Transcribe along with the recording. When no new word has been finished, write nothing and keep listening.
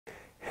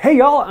Hey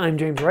y'all, I'm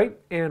James Wright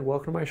and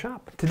welcome to my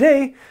shop.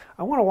 Today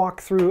I want to walk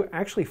through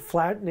actually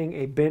flattening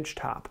a bench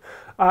top.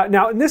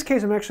 Now in this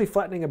case I'm actually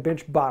flattening a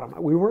bench bottom.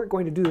 We weren't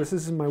going to do this.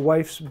 This is my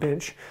wife's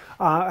bench.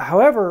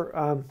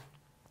 However,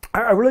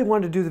 I really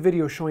wanted to do the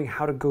video showing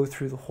how to go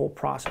through the whole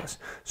process.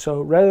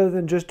 So rather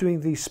than just doing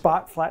the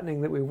spot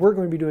flattening that we were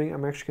going to be doing,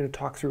 I'm actually going to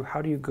talk through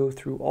how do you go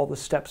through all the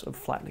steps of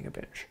flattening a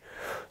bench.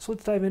 So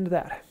let's dive into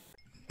that.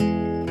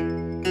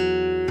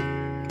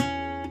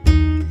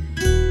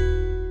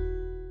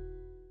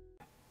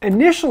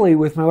 Initially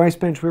with my wife's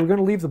bench, we were going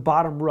to leave the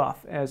bottom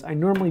rough, as I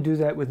normally do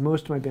that with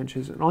most of my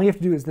benches. And all you have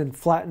to do is then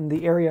flatten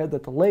the area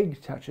that the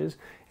leg touches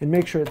and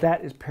make sure that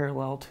that is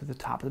parallel to the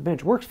top of the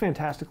bench. It works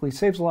fantastically,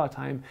 saves a lot of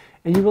time,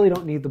 and you really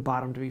don't need the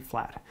bottom to be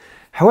flat.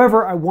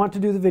 However, I want to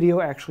do the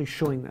video actually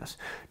showing this.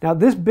 Now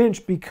this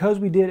bench, because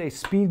we did a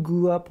speed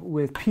glue up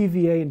with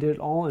PVA and did it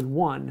all in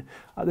one,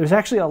 there's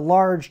actually a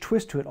large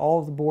twist to it. All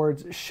of the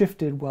boards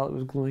shifted while it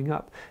was gluing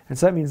up. And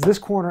so that means this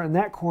corner and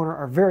that corner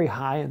are very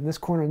high, and this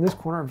corner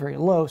are very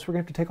low, so we're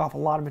going to have to take off a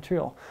lot of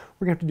material.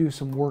 We're going to have to do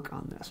some work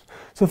on this.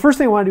 So the first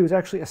thing I want to do is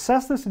actually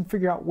assess this and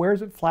figure out where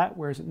is it flat,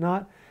 where is it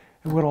not,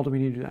 and what all do we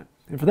need to do that.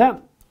 And for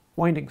that,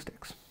 winding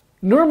sticks.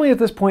 Normally at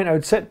this point I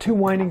would set 2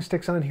 winding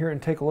sticks on here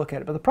and take a look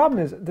at it, but the problem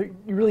is that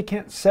you really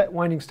can't set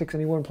winding sticks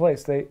in any one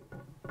place. They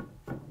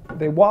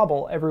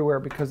wobble everywhere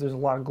because there's a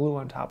lot of glue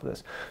on top of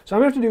this. So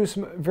I'm going to have to do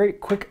some very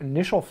quick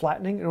initial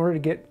flattening in order to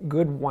get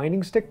good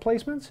winding stick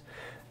placements,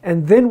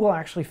 and then we'll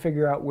actually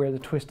figure out where the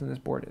twist in this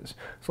board is.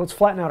 So let's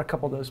flatten out a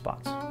couple of those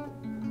spots.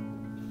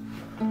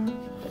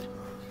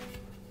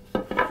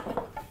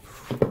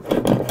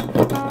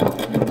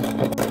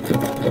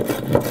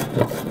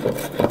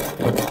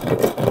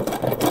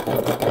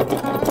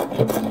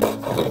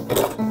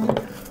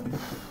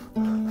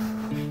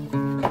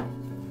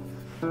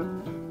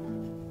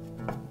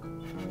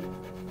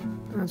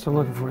 That's what I'm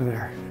looking for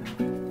there.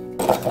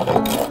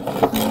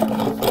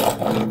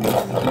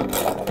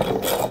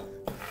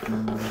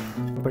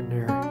 Bump in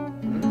there.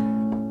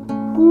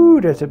 Ooh,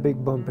 that's a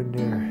big bump in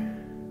there.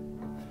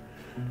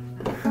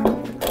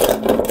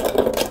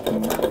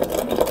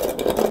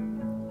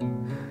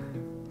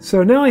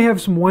 So now I have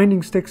some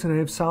winding sticks and I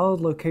have solid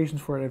locations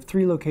for it. I have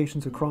 3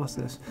 locations across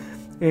this.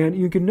 And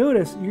you can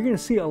notice, you're going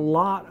to see a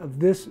lot of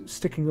this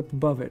sticking up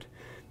above it.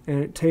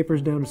 And it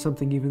tapers down to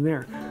something even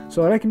there.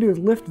 So what I can do is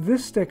lift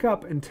this stick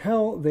up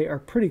until they are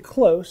pretty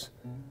close,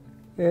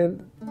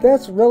 and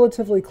that's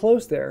relatively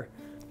close there.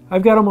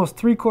 I've got almost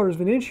 3/4 of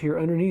an inch here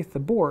underneath the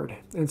board,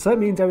 and so that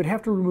means I would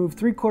have to remove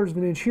 3/4 of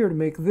an inch here to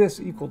make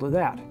this equal to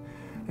that.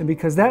 And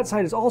because that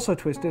side is also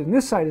twisted and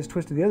this side is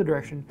twisted the other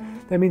direction,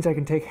 that means I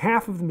can take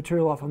half of the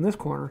material off on this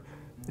corner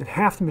and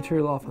half the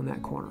material off on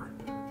that corner.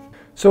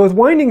 So with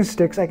winding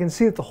sticks, I can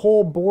see that the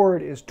whole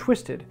board is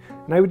twisted,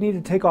 and I would need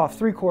to take off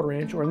 3/4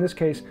 inch, or in this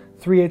case,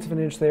 3/8 of an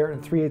inch there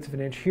and 3/8 of an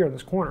inch here in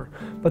this corner.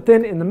 But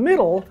then in the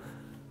middle,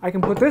 I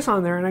can put this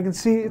on there and I can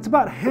see it's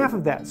about half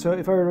of that. So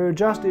if I were to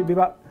adjust it, it'd be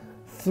about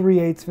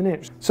 3/8 of an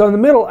inch. So in the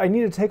middle, I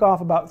need to take off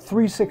about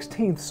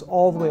 3/16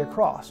 all the way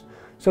across.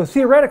 So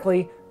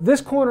theoretically, this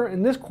corner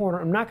and this corner,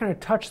 I'm not going to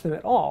touch them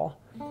at all.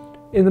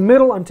 In the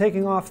middle, I'm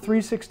taking off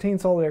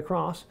 3/16 all the way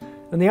across,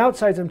 and the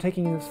outsides, I'm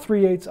taking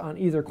 3/8 on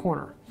either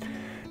corner.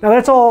 Now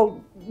that's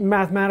all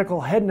mathematical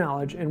head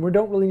knowledge, and we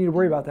don't really need to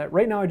worry about that.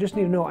 Right now I just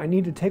need to know I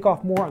need to take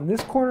off more on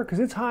this corner because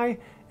it's high,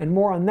 and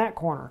more on that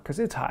corner because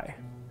it's high.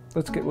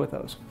 Let's get with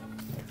those.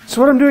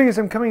 So what I'm doing is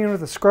I'm coming in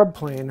with a scrub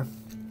plane,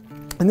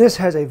 and this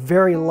has a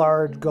very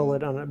large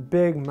gullet on it, a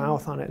big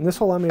mouth on it, and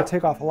this will allow me to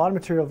take off a lot of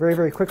material very,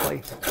 very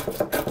quickly.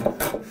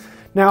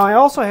 Now I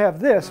also have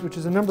this, which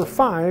is a number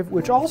 5,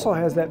 which also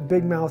has that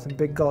big mouth and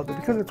big gullet, but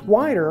because it's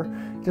wider,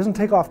 it doesn't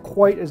take off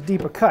quite as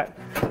deep a cut.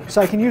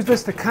 So I can use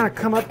this to kind of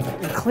come up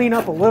and clean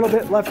up a little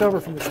bit left over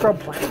from the scrub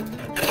plane.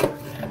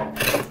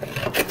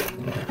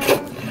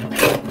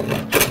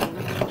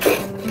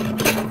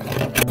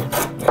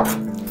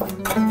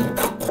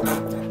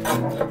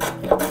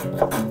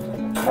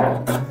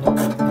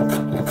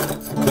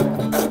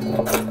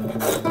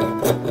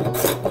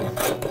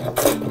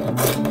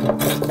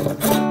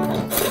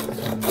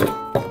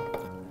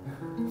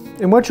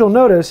 And what you'll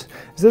notice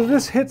is that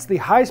this hits the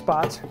high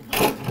spots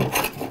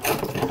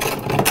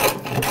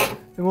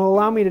and will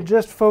allow me to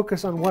just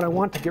focus on what I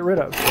want to get rid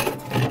of.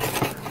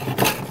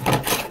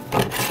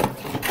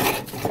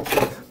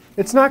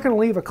 It's not going to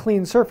leave a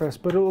clean surface,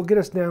 but it will get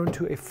us down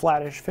to a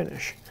flattish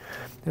finish.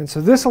 And so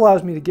this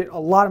allows me to get a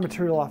lot of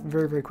material off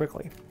very, very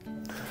quickly.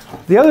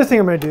 The other thing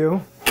I'm going to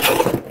do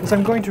is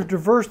I'm going to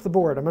traverse the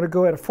board. I'm going to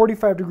go at a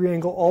 45-degree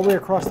angle all the way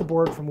across the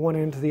board from one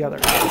end to the other.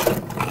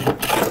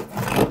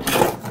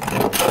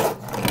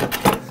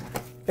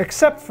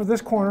 Except for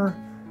this corner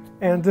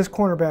and this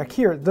corner back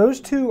here.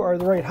 Those two are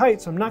the right height,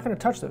 so I'm not going to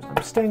touch those.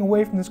 I'm staying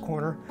away from this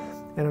corner,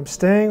 and I'm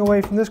staying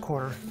away from this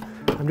corner.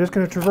 I'm just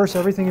going to traverse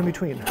everything in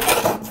between.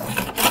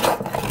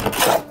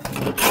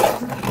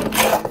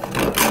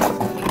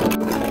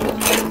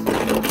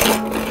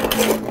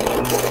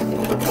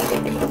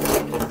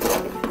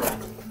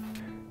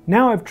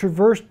 Now I've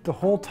traversed the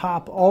whole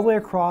top all the way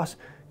across,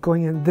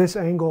 going in this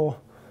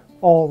angle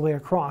all the way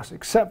across,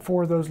 except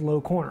for those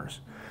low corners.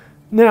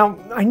 Now,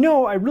 I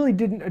know I really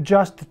didn't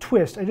adjust the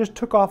twist. I just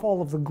took off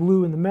all of the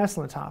glue and the mess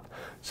on the top.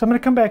 So I'm going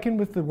to come back in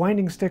with the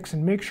winding sticks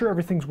and make sure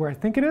everything's where I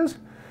think it is.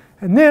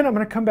 And then I'm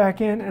going to come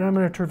back in and I'm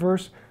going to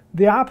traverse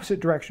the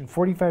opposite direction,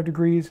 45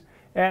 degrees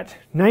at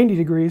 90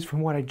 degrees from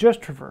what I just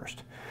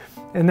traversed.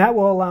 And that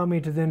will allow me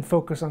to then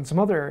focus on some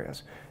other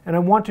areas. And I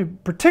want to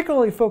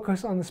particularly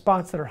focus on the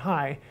spots that are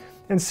high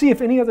and see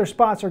if any other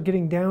spots are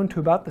getting down to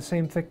about the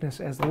same thickness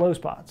as the low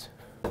spots.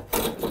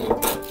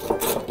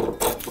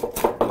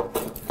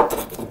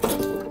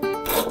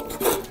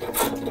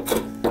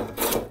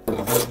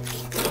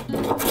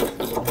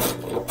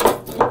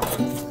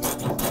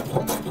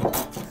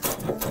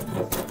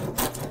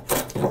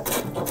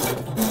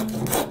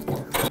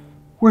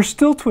 We're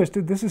still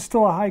twisted. This is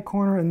still a high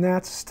corner and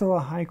that's still a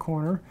high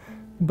corner,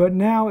 but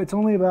now it's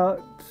only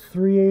about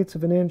 3/8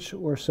 of an inch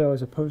or so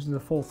as opposed to the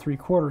full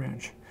 3/4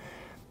 inch.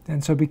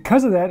 And so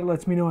because of that, it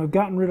lets me know I've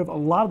gotten rid of a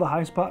lot of the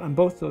high spot on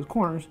both those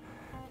corners,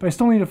 but I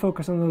still need to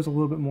focus on those a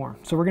little bit more.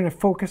 So we're going to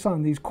focus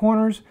on these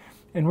corners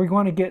and we're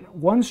going to get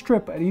one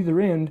strip at either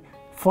end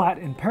flat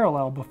and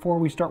parallel before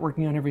we start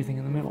working on everything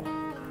in the middle.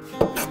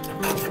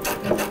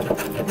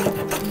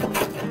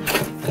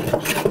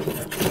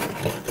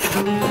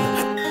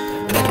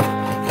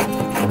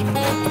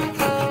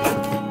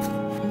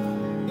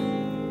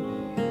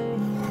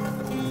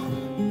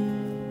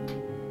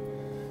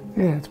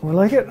 Yeah, it's more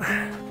like it.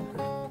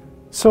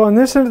 So on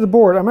this end of the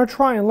board, I'm going to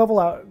try and level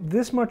out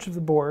this much of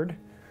the board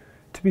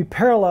to be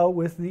parallel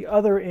with the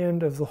other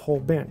end of the whole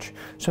bench.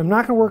 So I'm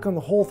not going to work on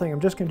the whole thing, I'm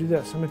just going to do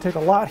this. I'm going to take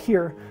a lot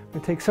here, I'm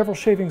going to take several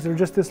shavings that are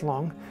just this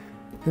long,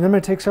 and then I'm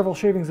going to take several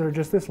shavings that are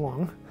just this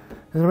long,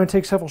 and then I'm going to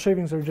take several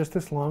shavings that are just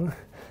this long,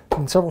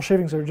 and several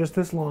shavings that are just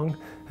this long,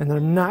 and then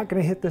I'm not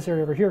going to hit this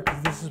area over here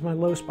because this is my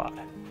low spot.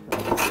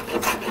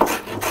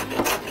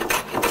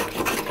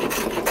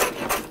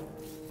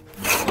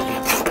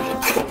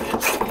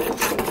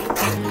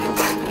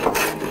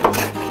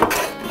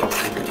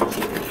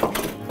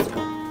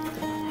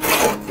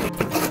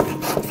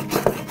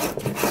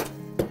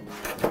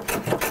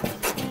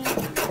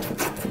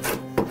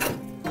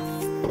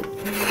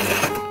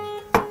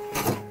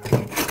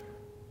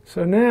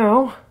 So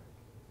now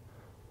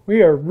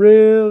we are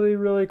really,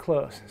 really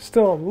close.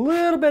 Still a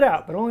little bit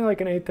out, but only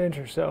like an 1/8 inch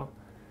or so.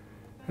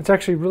 It's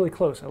actually really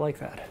close. I like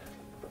that.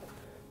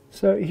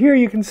 So here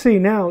you can see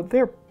now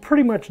they're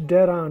pretty much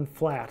dead on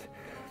flat.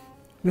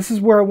 This is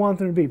where I want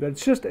them to be, but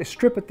it's just a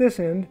strip at this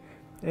end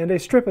and a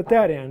strip at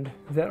that end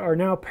that are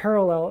now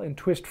parallel and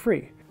twist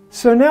free.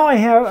 So now I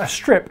have a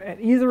strip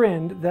at either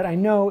end that I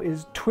know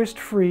is twist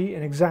free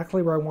and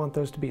exactly where I want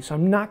those to be. So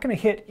I'm not going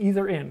to hit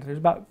either end. There's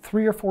about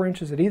 3 or 4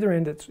 inches at either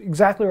end. That's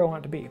exactly where I want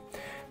it to be.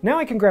 Now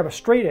I can grab a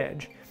straight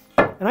edge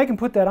and I can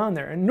put that on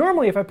there. And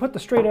normally if I put the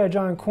straight edge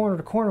on corner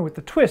to corner with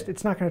the twist,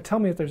 it's not going to tell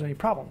me if there's any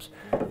problems.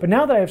 But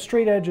now that I have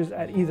straight edges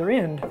at either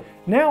end,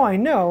 now I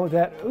know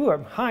that, ooh,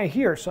 I'm high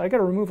here, so I got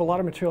to remove a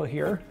lot of material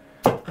here.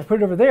 I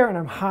put it over there and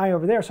I'm high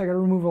over there, so I got to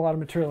remove a lot of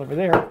material over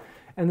there.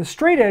 And the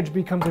straight edge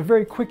becomes a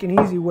very quick and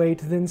easy way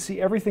to then see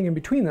everything in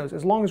between those.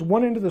 As long as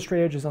one end of the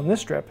straight edge is on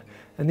this strip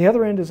and the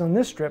other end is on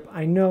this strip,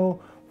 I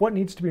know what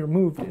needs to be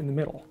removed in the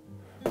middle.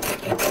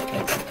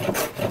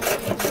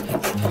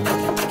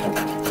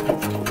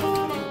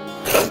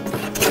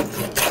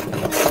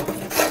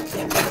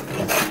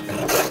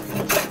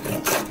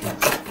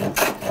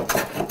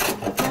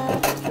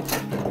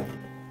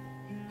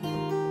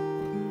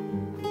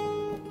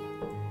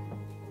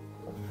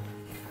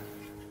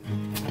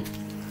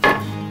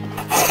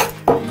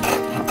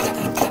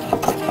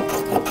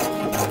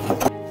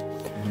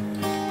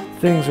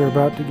 Things are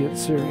about to get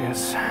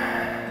serious.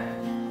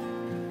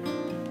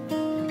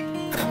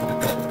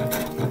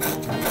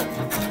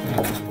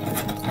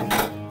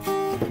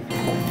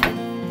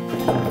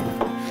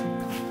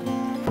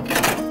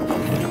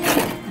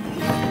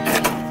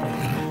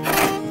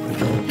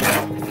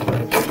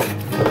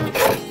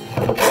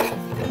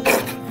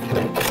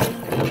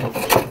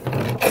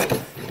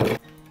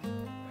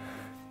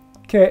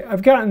 Okay,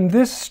 I've gotten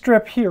this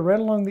strip here right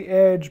along the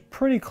edge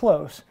pretty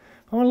close.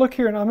 I want to look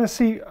here and I'm going to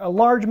see a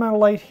large amount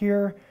of light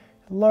here,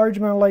 a large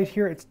amount of light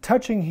here, it's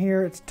touching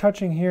here, it's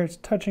touching here, it's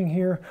touching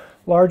here,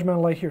 large amount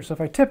of light here. So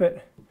if I tip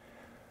it,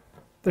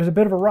 there's a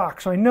bit of a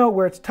rock. So I know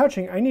where it's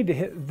touching, I need to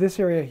hit this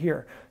area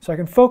here. So I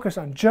can focus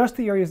on just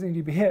the areas that need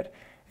to be hit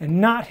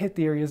and not hit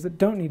the areas that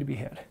don't need to be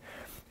hit.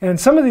 And in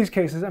some of these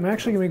cases, I'm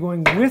actually going to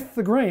be going with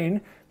the grain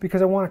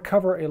because I want to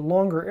cover a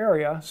longer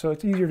area, so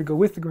it's easier to go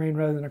with the grain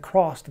rather than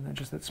across and then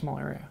just that small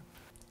area.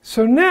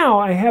 So now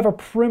I have a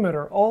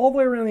perimeter all the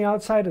way around the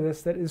outside of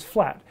this that is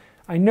flat.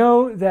 I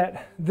know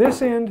that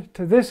this end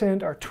to this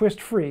end are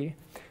twist free,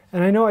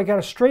 and I know I got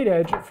a straight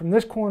edge from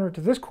this corner to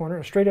this corner,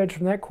 a straight edge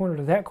from that corner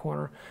to that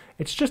corner.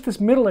 It's just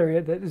this middle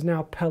area that is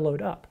now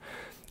pillowed up.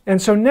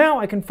 And so now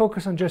I can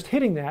focus on just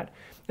hitting that,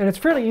 and it's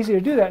fairly easy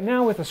to do that.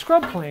 Now with a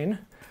scrub plane,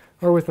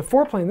 or with the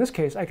foreplane in this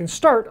case, I can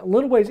start a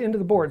little ways into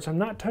the board, so I'm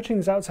not touching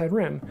this outside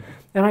rim,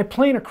 and I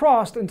plane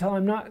across until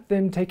I'm not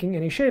then taking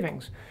any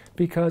shavings,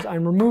 because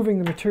I'm removing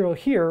the material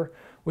here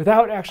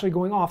without actually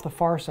going off the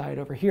far side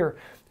over here.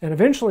 And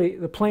eventually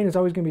the plane is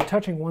always going to be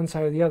touching one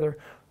side or the other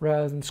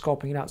rather than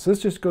sculpting it out. So this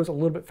just goes a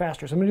little bit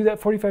faster. So I'm going to do that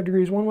 45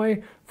 degrees one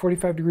way,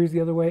 45 degrees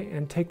the other way,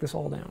 and take this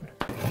all down.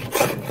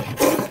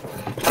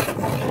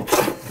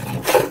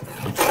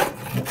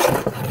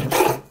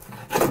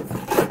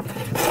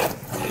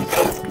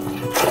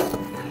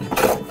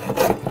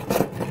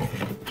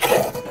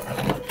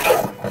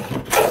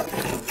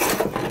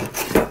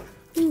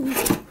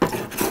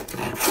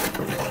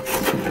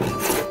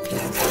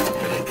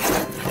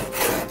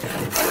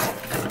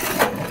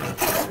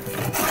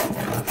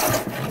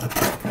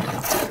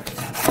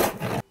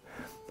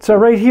 So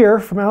right here,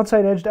 from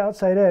outside edge to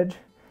outside edge,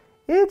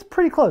 it's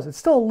pretty close. It's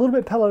still a little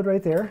bit pillowed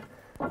right there.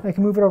 I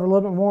can move it over a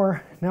little bit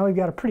more. Now we've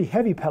got a pretty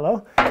heavy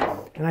pillow,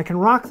 and I can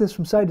rock this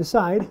from side to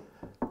side.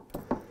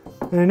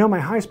 And I know my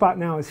high spot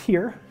now is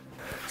here.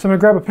 So I'm gonna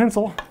grab a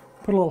pencil,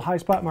 put a little high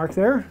spot mark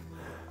there,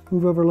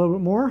 move over a little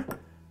bit more.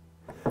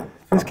 In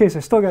this case, I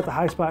still got the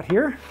high spot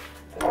here.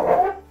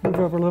 Move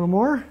over a little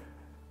more.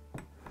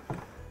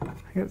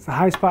 I got the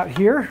high spot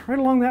here, right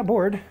along that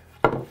board.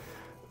 A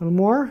little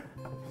more.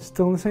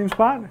 Still in the same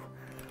spot.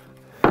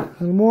 A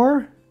little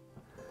more.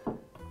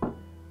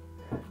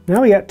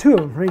 Now we got two of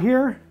them, right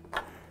here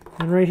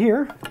and right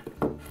here.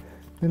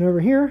 And over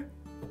here.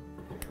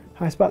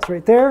 High spot's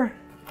right there.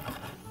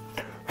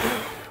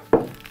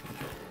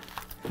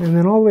 And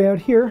then all the way out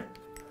here,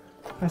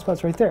 high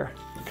spot's right there.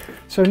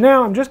 So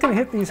now I'm just going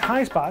to hit these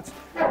high spots,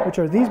 which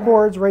are these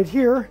boards right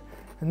here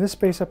and this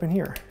space up in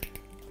here.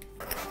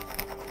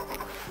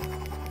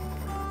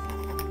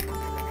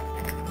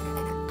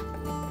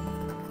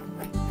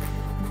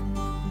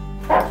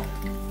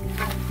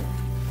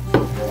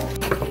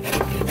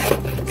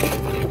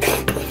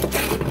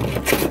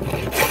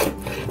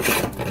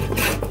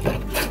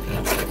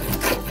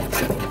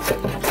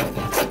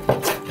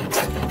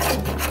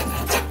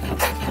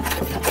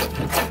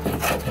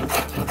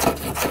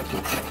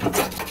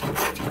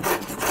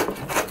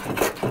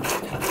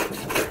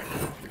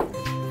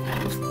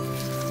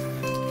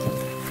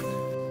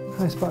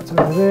 High spots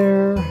over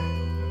there,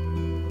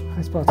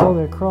 high spots all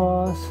the way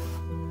across,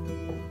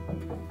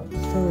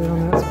 still right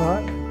on that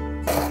spot.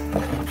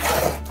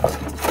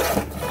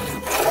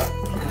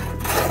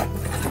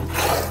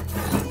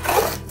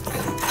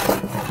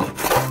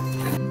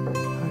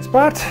 High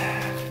spot.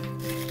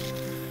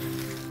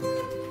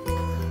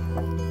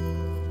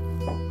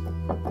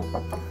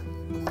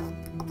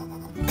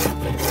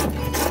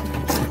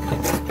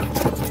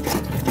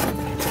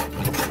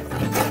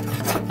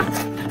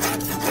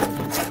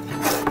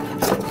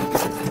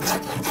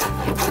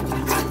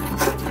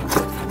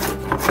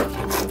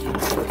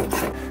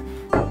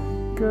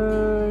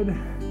 Good.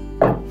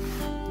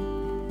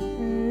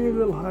 And a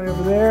little high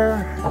over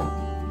there. A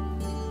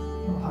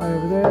little high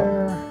over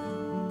there.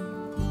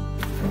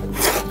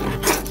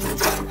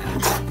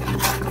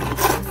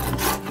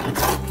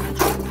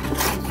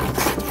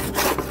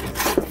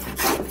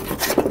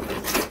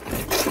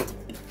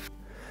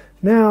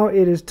 Now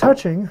it is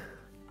touching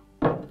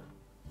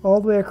all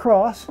the way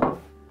across,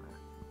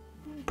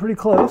 pretty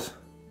close,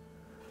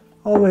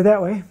 all the way that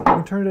way. I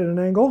can turn it at an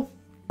angle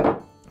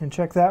and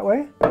check that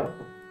way.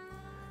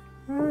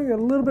 I got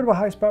a little bit of a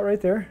high spot right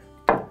there.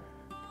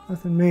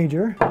 Nothing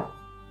major.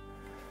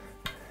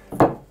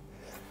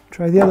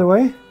 Try the other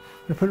way.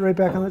 I put it right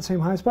back on that same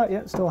high spot.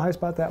 Yeah, still a high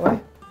spot that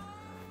way.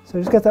 So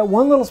I just got that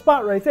one little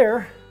spot right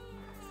there.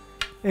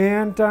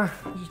 And let's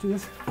just do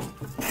this.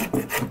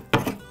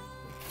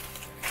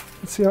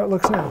 Let's see how it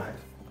looks now.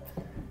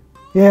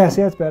 Yeah,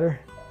 see, that's better.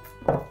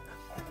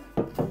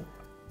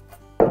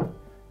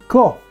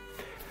 Cool.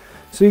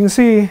 So you can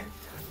see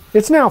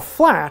it's now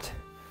flat,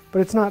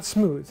 but it's not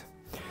smooth.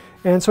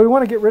 And so we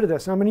want to get rid of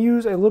this. Now I'm going to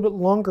use a little bit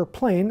longer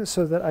plane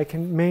so that I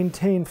can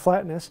maintain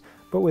flatness,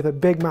 but with a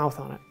big mouth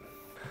on it.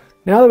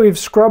 Now that we've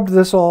scrubbed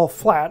this all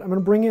flat, I'm going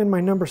to bring in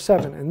my number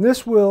 7. And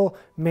this will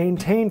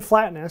maintain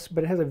flatness,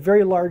 but it has a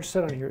very large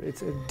set on here.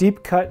 It's a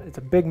deep cut, it's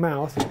a big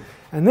mouth.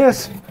 And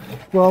this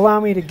will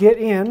allow me to get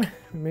in,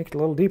 make it a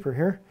little deeper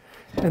here.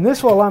 And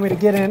this will allow me to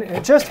get in, and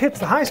it just hits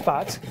the high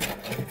spots.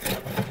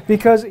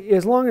 Because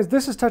as long as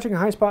this is touching a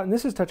high spot and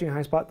this is touching a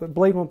high spot, the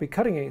blade won't be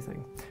cutting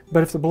anything.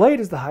 But if the blade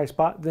is the high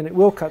spot, then it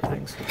will cut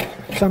things.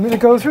 So I'm going to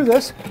go through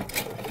this,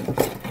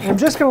 and I'm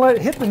just going to let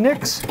it hit the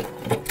nicks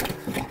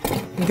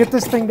and get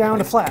this thing down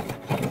to flat.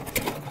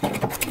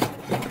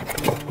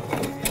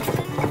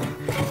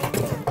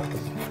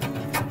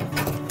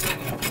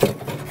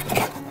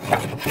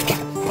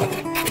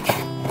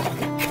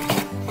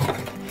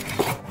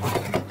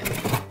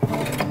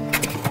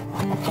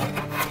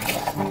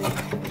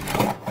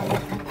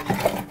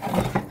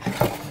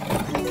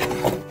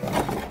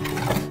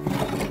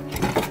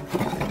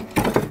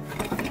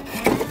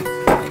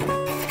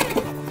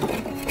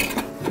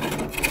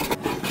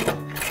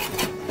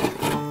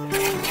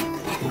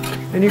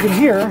 And you can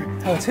hear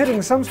how it's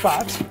hitting some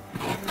spots,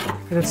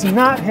 and it's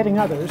not hitting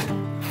others.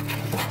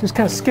 Just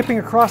kind of skipping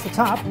across the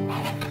top,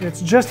 and it's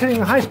just hitting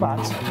the high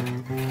spots,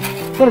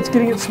 but it's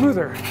getting it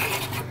smoother.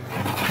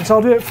 And so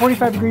I'll do it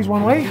 45 degrees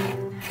one way,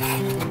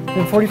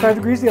 then 45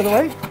 degrees the other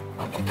way.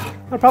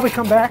 I'll probably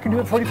come back and do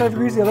it 45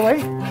 degrees the other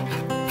way.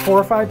 4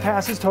 or 5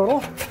 passes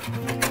total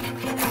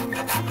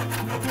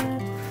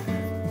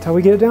until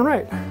we get it down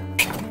right.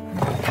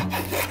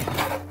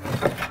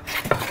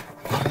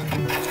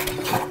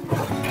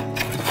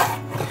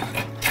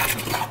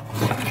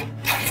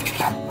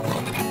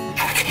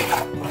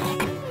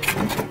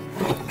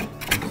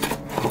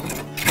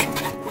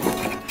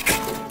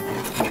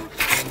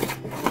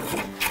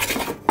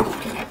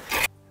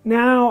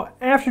 Now,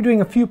 after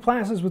doing a few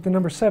passes with the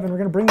number 7, we're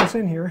going to bring this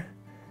in here,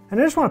 and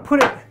I just want to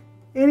put it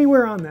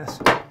anywhere on this,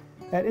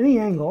 at any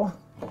angle,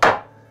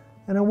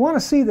 and I want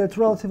to see that it's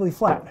relatively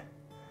flat.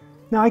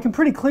 Now, I can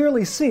pretty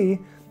clearly see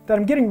that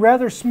I'm getting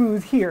rather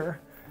smooth here,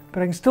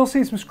 but I can still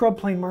see some scrub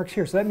plane marks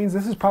here, so that means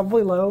this is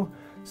probably low.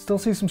 Still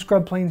see some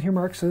scrub planes here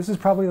marks, so this is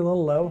probably a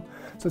little low.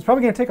 So it's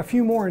probably going to take a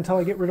few more until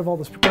I get rid of all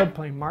the scrub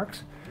plane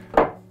marks,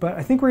 but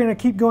I think we're going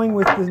to keep going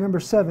with the number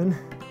 7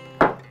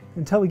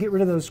 until we get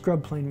rid of those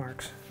scrub plane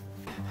marks.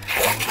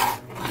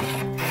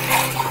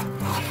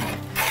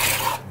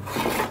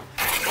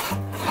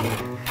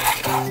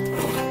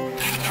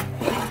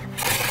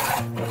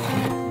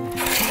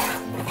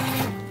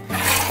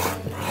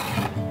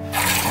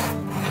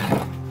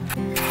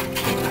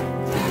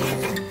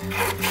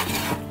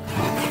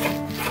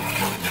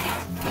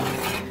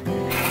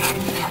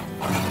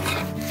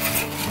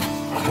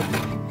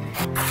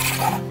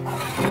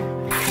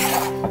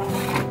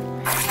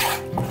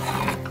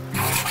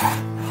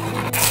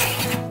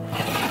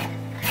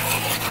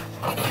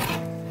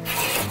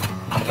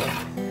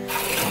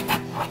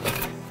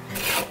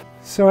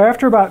 So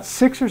after about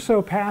 6 or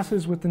so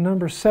passes with the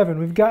number 7,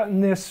 we've gotten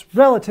this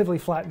relatively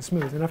flat and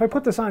smooth. And if I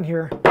put this on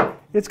here,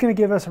 it's going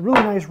to give us a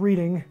really nice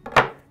reading,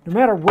 no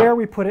matter where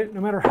we put it,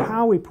 no matter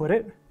how we put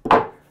it.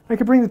 I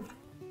could bring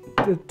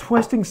the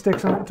twisting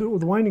sticks on, the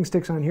winding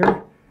sticks on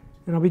here,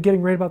 and I'll be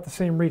getting right about the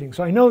same reading.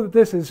 So I know that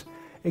this is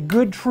a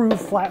good, true,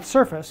 flat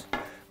surface.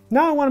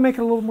 Now I want to make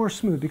it a little more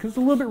smooth because it's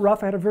a little bit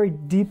rough. I had a very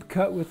deep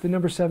cut with the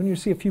number 7. You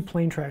see a few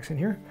plane tracks in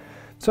here.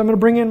 So I'm going to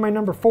bring in my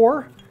number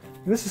 4.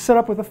 This is set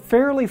up with a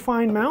fairly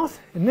fine mouth,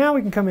 and now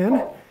we can come in, and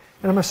I'm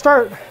going to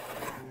start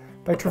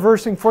by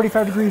traversing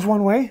 45 degrees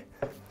one way,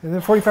 and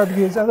then 45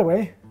 degrees the other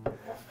way,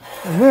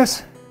 and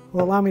this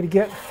will allow me to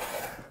get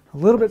a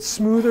little bit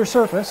smoother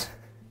surface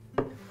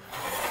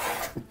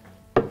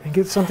and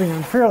get something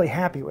I'm fairly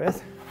happy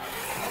with.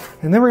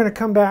 And then we're going to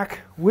come back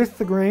with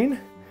the grain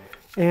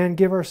and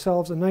give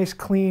ourselves a nice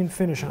clean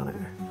finish on it.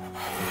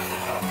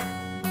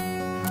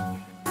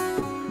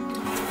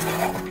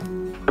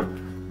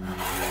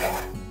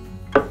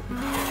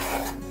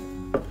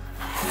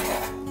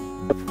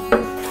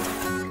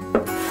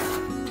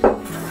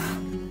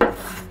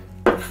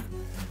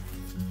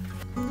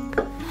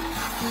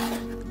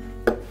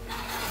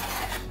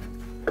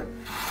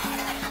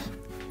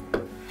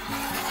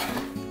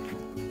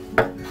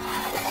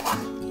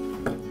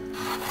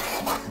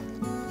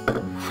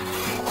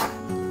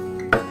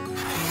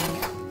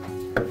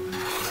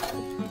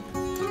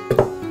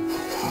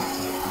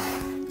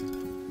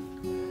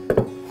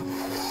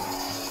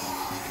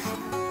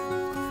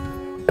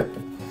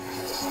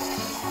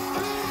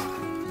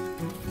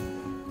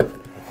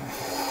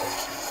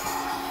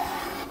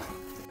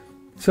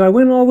 So I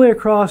went all the way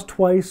across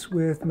twice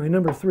with my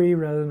number 3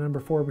 rather than number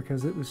 4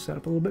 because it was set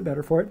up a little bit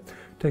better for it.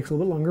 Takes a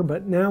little bit longer,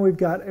 but now we've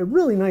got a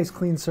really nice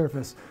clean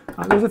surface.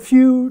 There's a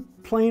few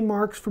plane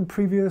marks from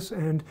previous,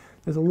 and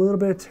there's a little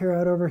bit of tear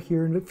out over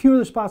here, and a few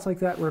other spots like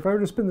that where if I were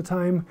to spend the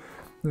time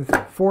with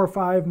 4 or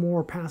 5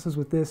 more passes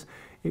with this,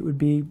 it would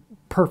be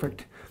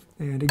perfect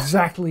and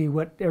exactly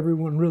what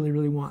everyone really,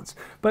 really wants.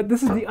 But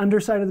this is the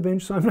underside of the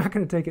bench, so I'm not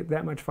going to take it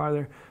that much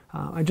farther.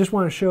 I just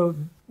want to show,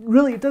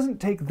 really, it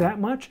doesn't take that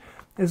much.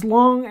 As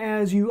long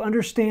as you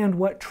understand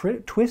what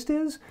twist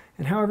is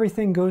and how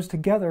everything goes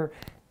together,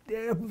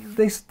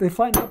 they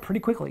flatten out pretty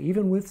quickly,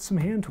 even with some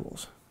hand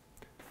tools.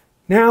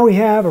 Now we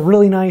have a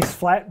really nice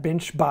flat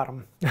bench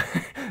bottom.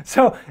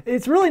 So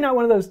it's really not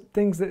one of those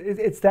things that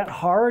it's that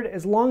hard,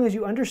 as long as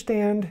you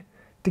understand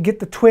to get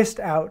the twist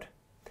out.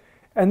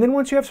 And then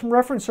once you have some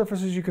reference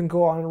surfaces, you can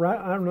go on the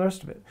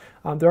rest of it.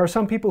 There are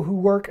some people who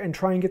work and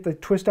try and get the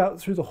twist out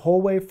through the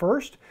whole way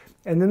first,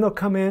 and then they'll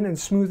come in and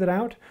smooth it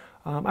out.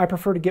 I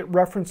prefer to get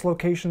reference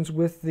locations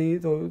with the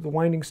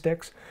winding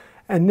sticks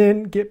and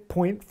then get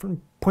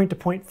from point to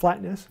point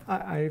flatness.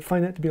 I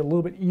find that to be a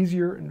little bit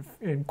easier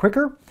and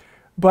quicker,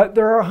 but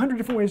there are 100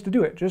 different ways to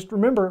do it. Just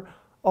remember,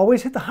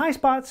 always hit the high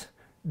spots,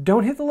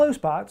 don't hit the low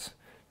spots,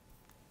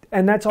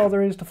 and that's all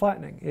there is to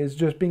flattening, is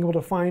just being able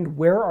to find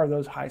where are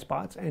those high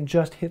spots and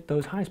just hit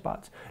those high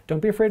spots. Don't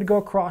be afraid to go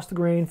across the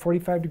grain,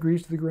 45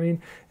 degrees to the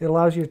grain. It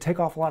allows you to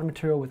take off a lot of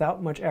material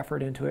without much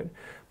effort into it.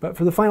 But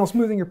for the final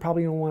smoothing, you're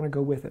probably going to want to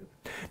go with it.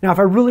 Now, if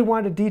I really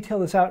wanted to detail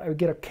this out, I would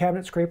get a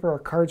cabinet scraper or a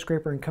card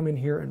scraper and come in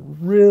here and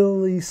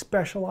really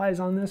specialize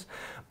on this.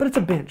 But it's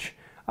a bench.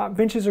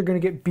 Benches are going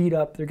to get beat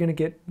up. They're going to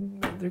get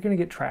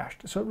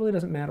trashed. So it really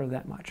doesn't matter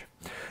that much.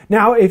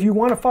 Now, if you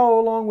want to follow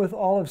along with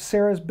all of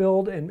Sarah's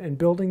build and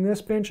building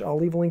this bench, I'll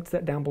leave a link to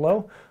that down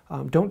below.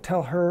 Don't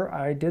tell her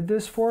I did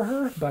this for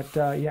her,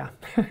 but yeah.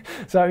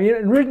 So I mean,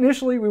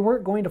 initially we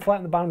weren't going to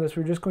flatten the bottom of this,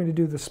 we were just going to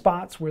do the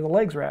spots where the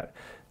legs are at.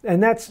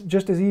 And that's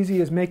just as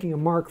easy as making a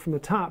mark from the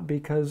top,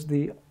 because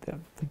the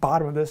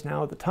bottom of this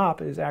now at the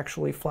top is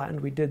actually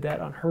flattened. We did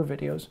that on her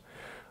videos.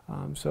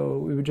 So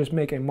we would just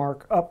make a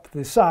mark up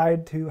the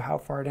side to how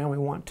far down we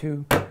want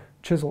to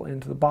chisel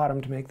into the bottom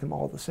to make them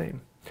all the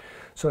same.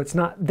 So it's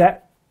not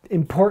that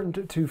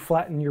important to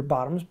flatten your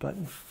bottoms, but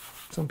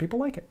some people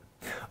like it.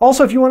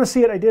 Also, if you want to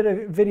see it, I did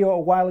a video a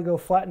while ago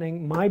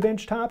flattening my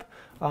bench top,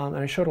 and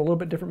I showed a little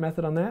bit different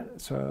method on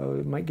that, so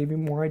it might give you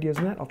more ideas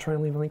on that. I'll try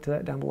and leave a link to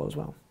that down below as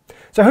well.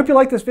 So I hope you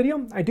liked this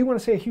video. I do want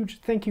to say a huge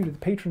thank you to the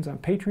patrons on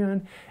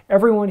Patreon,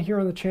 everyone here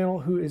on the channel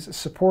who is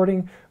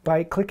supporting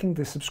by clicking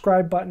the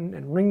subscribe button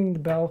and ringing the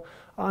bell.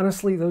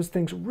 Honestly, those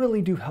things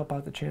really do help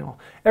out the channel.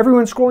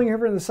 Everyone scrolling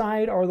over to the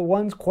side are the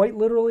ones quite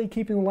literally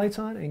keeping the lights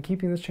on and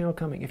keeping this channel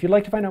coming. If you'd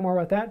like to find out more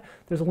about that,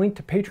 there's a link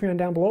to Patreon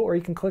down below, or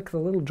you can click the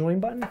little join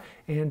button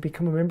and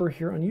become a member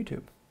here on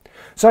YouTube.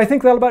 So I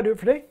think that'll about do it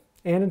for today,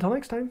 and until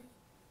next time,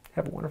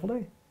 have a wonderful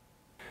day.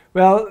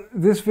 Well,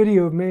 this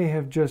video may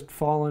have just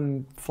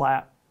fallen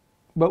flat,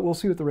 but we'll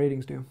see what the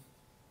ratings do.